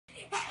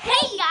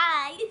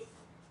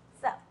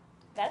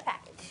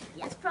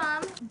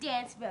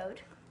dance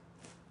mode.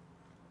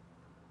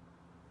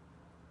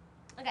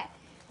 Okay,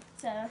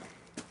 so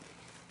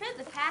here's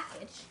the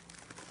package.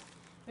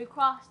 We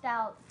crossed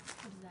out,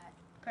 what is that?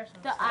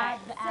 Personal The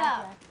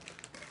address.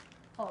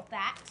 Hold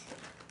that.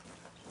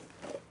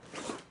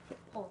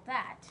 Hold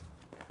that.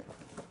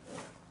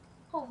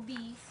 Hold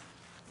these.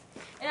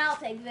 And I'll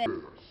take this.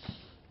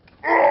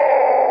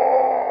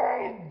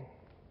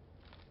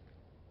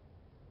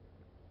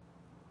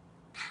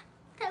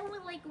 That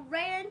one like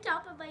ran on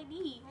top of my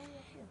knee.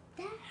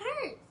 That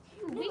hurts.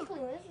 You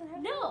weakling. This doesn't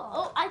hurt. No.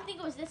 Oh, I think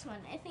it was this one.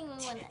 I think it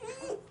was one.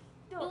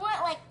 We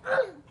went like,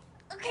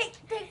 okay,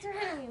 thanks for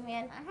hitting me,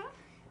 man.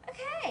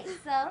 Okay,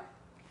 so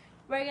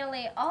we're gonna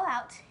lay it all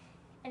out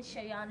and show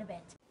you on a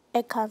bit.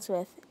 It comes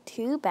with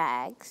 2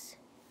 bags,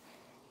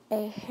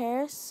 a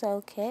hair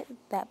sew kit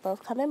that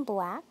both come in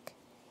black,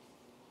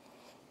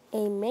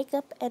 a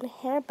makeup and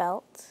hair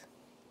belt,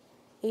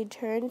 a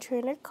turn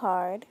trainer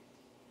card,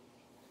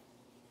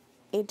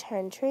 a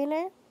turn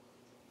trainer,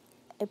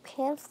 a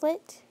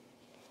pamphlet,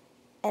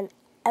 and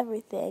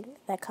everything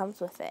that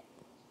comes with it.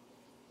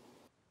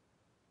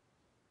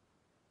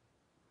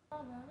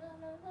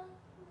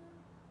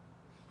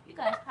 You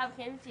guys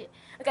probably can't see it.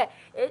 Okay,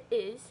 it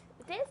is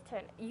the dance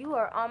turner. You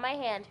are on my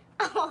hand.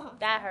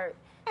 That hurt.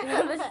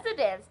 This is the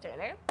dance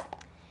turner.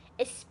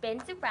 It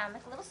spins around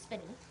like a little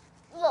spinny.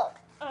 Look,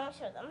 I'm gonna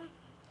show them.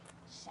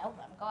 Show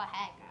them. Go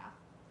ahead,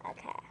 girl.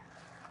 Okay.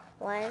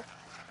 1,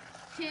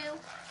 2,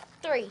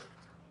 3.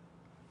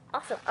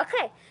 Awesome.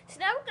 Okay, so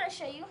now we're gonna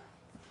show you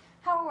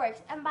how it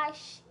works. And by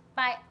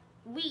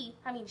we,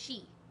 I mean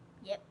she.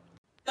 Yep.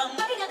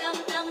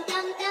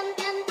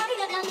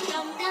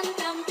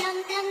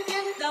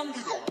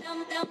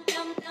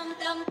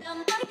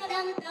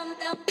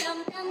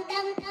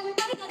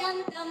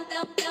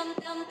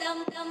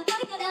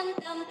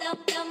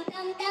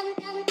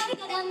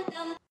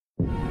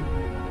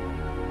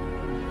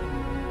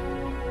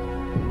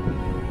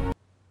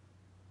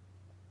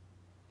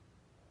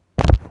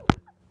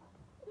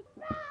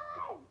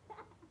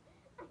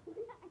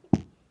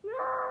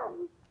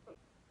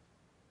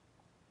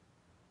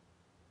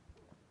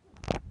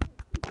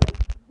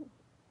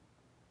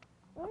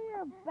 Where's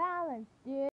your balance, dude?